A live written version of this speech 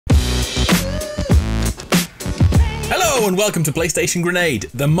Hello and welcome to PlayStation Grenade.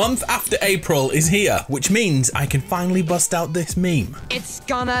 The month after April is here, which means I can finally bust out this meme. It's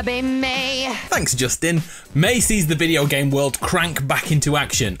gonna be May. Thanks, Justin. May sees the video game world crank back into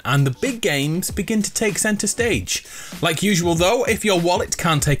action, and the big games begin to take centre stage. Like usual though, if your wallet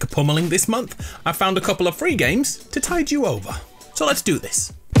can't take a pummeling this month, I found a couple of free games to tide you over. So let's do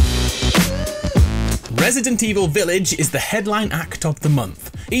this. Resident Evil Village is the headline act of the month.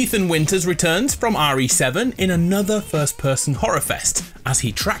 Ethan Winters returns from RE7 in another first-person horror fest as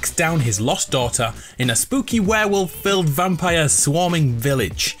he tracks down his lost daughter in a spooky werewolf-filled vampire swarming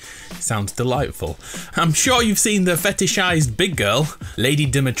village. Sounds delightful. I'm sure you've seen the fetishized big girl, Lady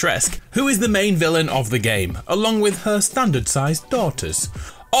Dimitrescu, who is the main villain of the game, along with her standard-sized daughters.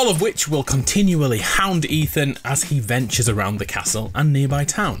 All of which will continually hound Ethan as he ventures around the castle and nearby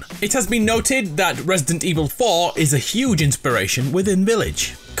town. It has been noted that Resident Evil 4 is a huge inspiration within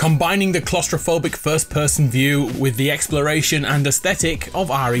Village, combining the claustrophobic first-person view with the exploration and aesthetic of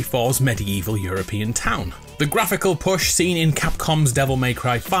RE4's medieval European town. The graphical push seen in Capcom's Devil May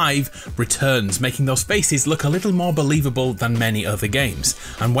Cry 5 returns, making those faces look a little more believable than many other games,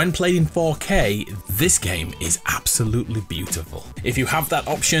 and when played in 4K, this game is absolutely beautiful. If you have that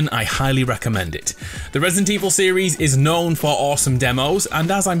option, I highly recommend it. The Resident Evil series is known for awesome demos,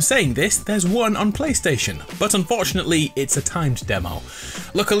 and as I'm saying this, there's one on PlayStation, but unfortunately it's a timed demo.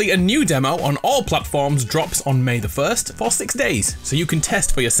 Luckily, a new demo on all platforms drops on May the 1st for 6 days, so you can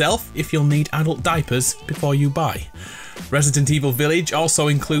test for yourself if you'll need adult diapers before you buy. Resident Evil Village also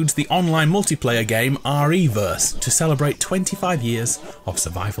includes the online multiplayer game RE-verse to celebrate 25 years of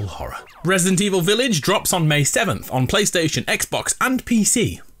survival horror. Resident Evil Village drops on May 7th on PlayStation, Xbox and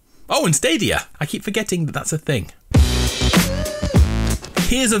PC. Oh, and Stadia. I keep forgetting that that's a thing.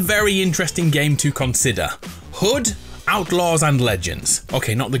 Here's a very interesting game to consider. Hood, Outlaws and Legends.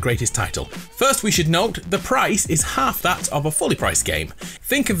 Okay, not the greatest title. First, we should note the price is half that of a fully priced game.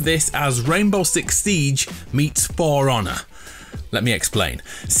 Think of this as Rainbow Six Siege meets For Honor. Let me explain.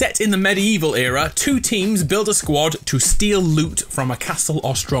 Set in the medieval era, two teams build a squad to steal loot from a castle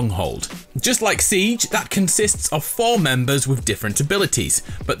or stronghold. Just like Siege, that consists of 4 members with different abilities,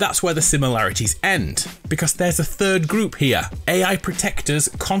 but that's where the similarities end, because there's a third group here, AI protectors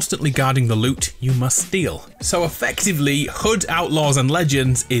constantly guarding the loot you must steal. So effectively, Hood, Outlaws and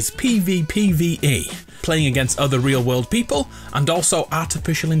Legends is PvPvE, playing against other real-world people and also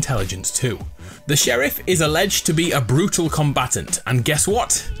artificial intelligence too. The sheriff is alleged to be a brutal combatant, and guess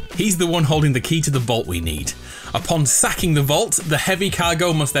what? He's the one holding the key to the vault we need. Upon sacking the vault, the heavy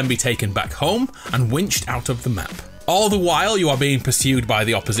cargo must then be taken back home and winched out of the map. All the while you are being pursued by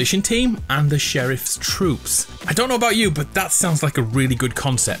the opposition team and the sheriff's troops. I don't know about you, but that sounds like a really good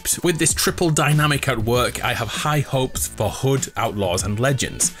concept. With this triple dynamic at work, I have high hopes for Hood, Outlaws and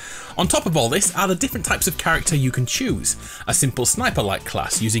Legends. On top of all this are the different types of character you can choose. A simple sniper-like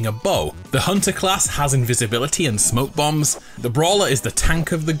class using a bow. The hunter class has invisibility and smoke bombs. The brawler is the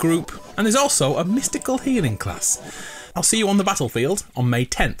tank of the group. And there's also a mystical healing class. I'll see you on the battlefield on May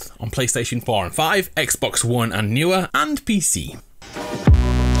 10th on PlayStation 4 and 5, Xbox One and newer, and PC.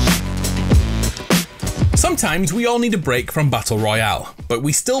 Sometimes we all need a break from Battle Royale, but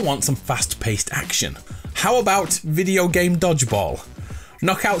we still want some fast-paced action. How about video game Dodgeball?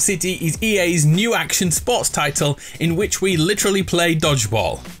 Knockout City is EA's new action sports title in which we literally play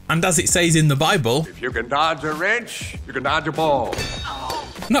dodgeball. And as it says in the Bible, if you can dodge a wrench, you can dodge a ball.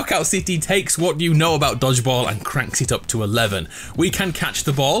 Knockout City takes what you know about dodgeball and cranks it up to 11. We can catch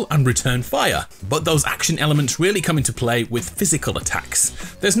the ball and return fire, but those action elements really come into play with physical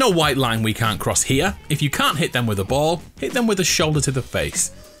attacks. There's no white line we can't cross here. If you can't hit them with a ball, hit them with a shoulder to the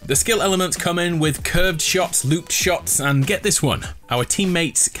face. The skill elements come in with curved shots, looped shots, and get this one, our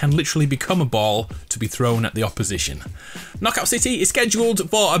teammates can literally become a ball to be thrown at the opposition. Knockout City is scheduled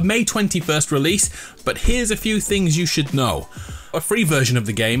for a May 21st release, but here's a few things you should know. A free version of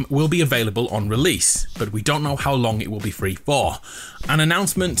the game will be available on release, but we don't know how long it will be free for. An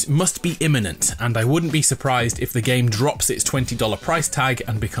announcement must be imminent, and I wouldn't be surprised if the game drops its $20 price tag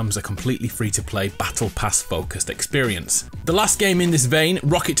and becomes a completely free-to-play Battle Pass focused experience. The last game in this vein,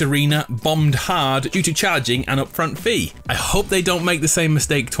 Rocket Arena, bombed hard due to charging an upfront fee. I hope they don't make the same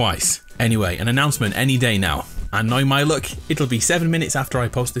mistake twice. Anyway, an announcement any day now, and knowing my luck, it'll be 7 minutes after I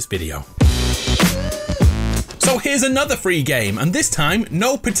post this video. So here's another free game, and this time,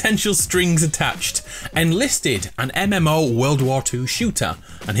 no potential strings attached. Enlisted, an MMO World War II shooter.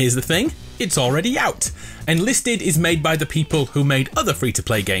 And here's the thing, it's already out. Enlisted is made by the people who made other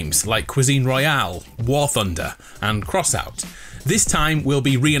free-to-play games like Cuisine Royale, War Thunder, and Crossout. This time we'll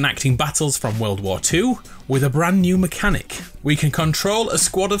be reenacting battles from World War II with a brand new mechanic. We can control a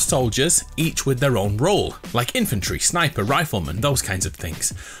squad of soldiers, each with their own role, like infantry, sniper, rifleman, those kinds of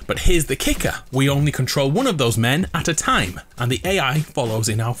things. But here's the kicker, we only control one of those men at a time, and the AI follows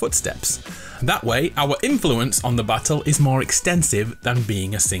in our footsteps. That way, our influence on the battle is more extensive than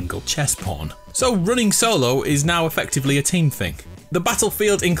being a single chess pawn. So running solo is now effectively a team thing. The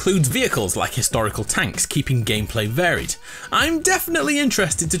battlefield includes vehicles like historical tanks, keeping gameplay varied. I'm definitely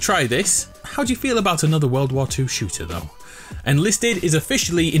interested to try this. How do you feel about another World War II shooter though? Enlisted is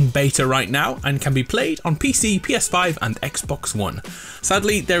officially in beta right now and can be played on PC, PS5 and Xbox One.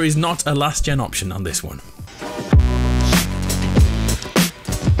 Sadly, there is not a last gen option on this one.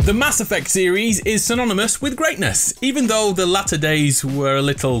 The Mass Effect series is synonymous with greatness, even though the latter days were a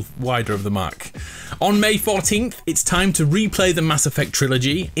little wider of the mark. On May 14th, it's time to replay the Mass Effect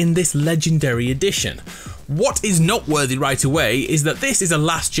trilogy in this legendary edition. What is noteworthy right away is that this is a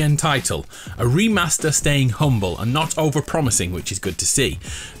last-gen title, a remaster staying humble and not over-promising, which is good to see.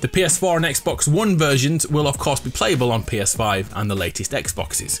 The PS4 and Xbox One versions will of course be playable on PS5 and the latest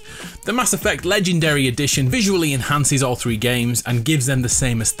Xboxes. The Mass Effect Legendary Edition visually enhances all three games and gives them the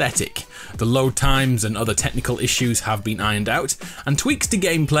same aesthetic. The load times and other technical issues have been ironed out, and tweaks to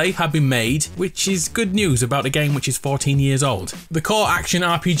gameplay have been made, which is good news about a game which is 14 years old. The core action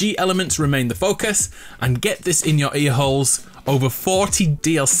RPG elements remain the focus, and get this in your ear holes, over 40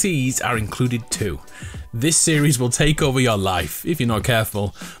 DLCs are included too. This series will take over your life if you're not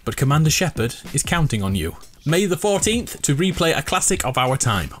careful, but Commander Shepard is counting on you. May the 14th to replay a classic of our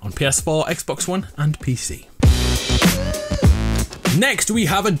time on PS4, Xbox One and PC. Next we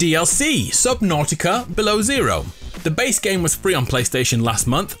have a DLC, Subnautica Below Zero. The base game was free on PlayStation last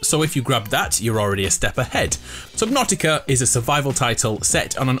month, so if you grabbed that, you're already a step ahead. Subnautica is a survival title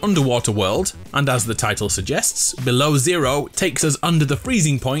set on an underwater world, and as the title suggests, Below Zero takes us under the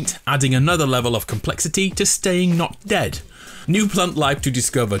freezing point, adding another level of complexity to staying not dead. New plant life to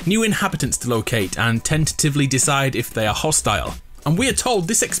discover, new inhabitants to locate, and tentatively decide if they are hostile. And we are told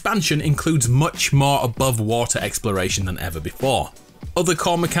this expansion includes much more above water exploration than ever before. Other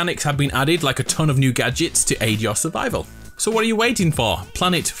core mechanics have been added, like a ton of new gadgets to aid your survival. So what are you waiting for?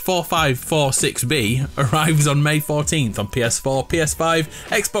 Planet 4546b arrives on May 14th on PS4, PS5,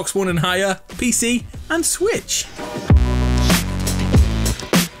 Xbox One and higher, PC and Switch.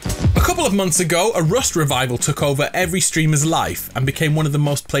 A couple of months ago, a Rust revival took over every streamer's life and became one of the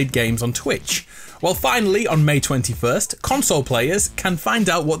most played games on Twitch. Well, finally, on May 21st, console players can find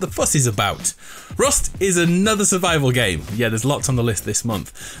out what the fuss is about. Rust is another survival game. Yeah, there's lots on the list this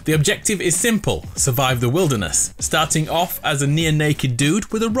month. The objective is simple, survive the wilderness, starting off as a near-naked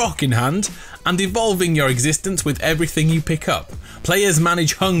dude with a rock in hand, and evolving your existence with everything you pick up. Players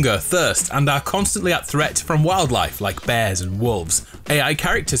manage hunger, thirst, and are constantly at threat from wildlife like bears and wolves. AI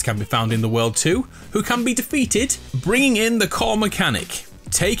characters can be found in the world too, who can be defeated, bringing in the core mechanic,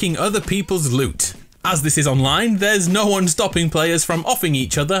 taking other people's loot. As this is online, there's no one stopping players from offing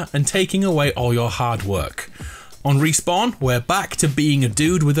each other and taking away all your hard work. On Respawn, we're back to being a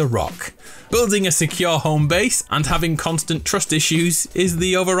dude with a rock. Building a secure home base and having constant trust issues is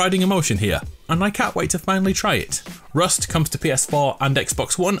the overriding emotion here, and I can't wait to finally try it. Rust comes to PS4 and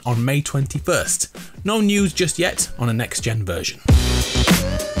Xbox One on May 21st. No news just yet on a next-gen version.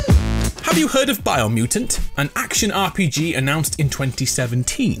 Have you heard of Biomutant? An action RPG announced in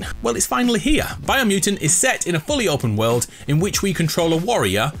 2017. Well, it's finally here. Biomutant is set in a fully open world in which we control a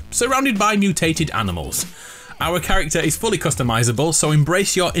warrior surrounded by mutated animals. Our character is fully customizable, so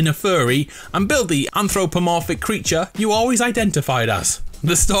embrace your inner furry and build the anthropomorphic creature you always identified as.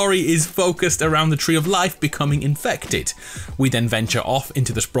 The story is focused around the Tree of Life becoming infected. We then venture off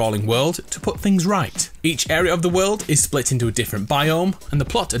into the sprawling world to put things right. Each area of the world is split into a different biome, and the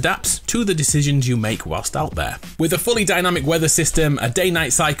plot adapts to the decisions you make whilst out there. With a fully dynamic weather system, a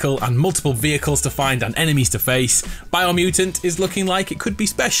day-night cycle, and multiple vehicles to find and enemies to face, Biomutant is looking like it could be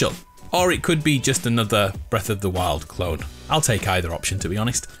special. Or it could be just another Breath of the Wild clone. I'll take either option, to be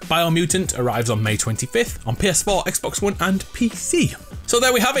honest. Biomutant arrives on May 25th on PS4, Xbox One and PC. So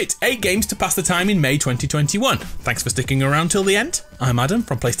there we have it, 8 games to pass the time in May 2021. Thanks for sticking around till the end. I'm Adam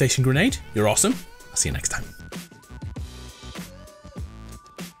from PlayStation Grenade. You're awesome. I'll see you next time.